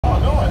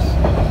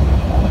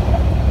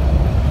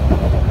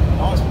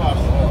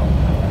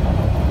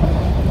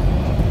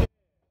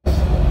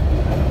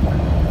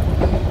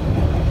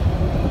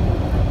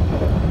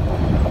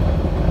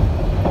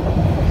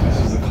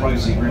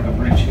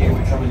bridge here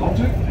we're coming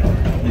onto.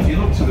 If you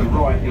look to the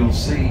right, you'll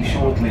see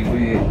shortly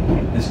where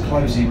this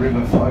Closey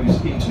River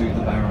flows into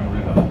the Barron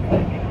River.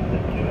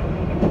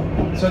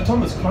 So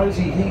Thomas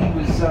Closey, he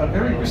was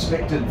very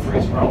respected for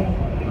his role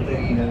with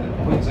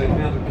the Queensland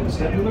Mounted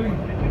Constabulary.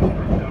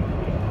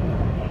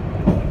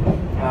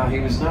 He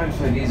was known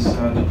for his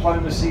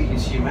diplomacy,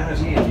 his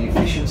humanity and the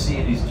efficiency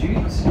in his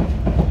duties.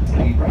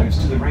 He rose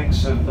to the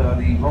ranks of the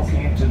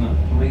Rockhampton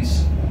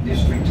Police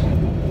District.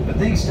 But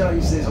these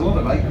days there's a lot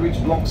of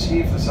acreage blocks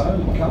here for sale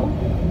in Koah.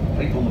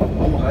 People have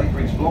bought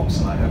acreage blocks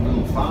and they have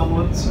little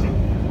farmlets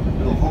and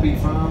little hobby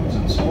farms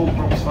and small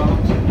crops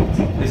farms.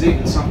 There's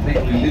even some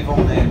people who live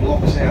on their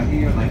blocks out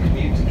here and they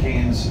commute to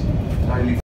Cairns daily.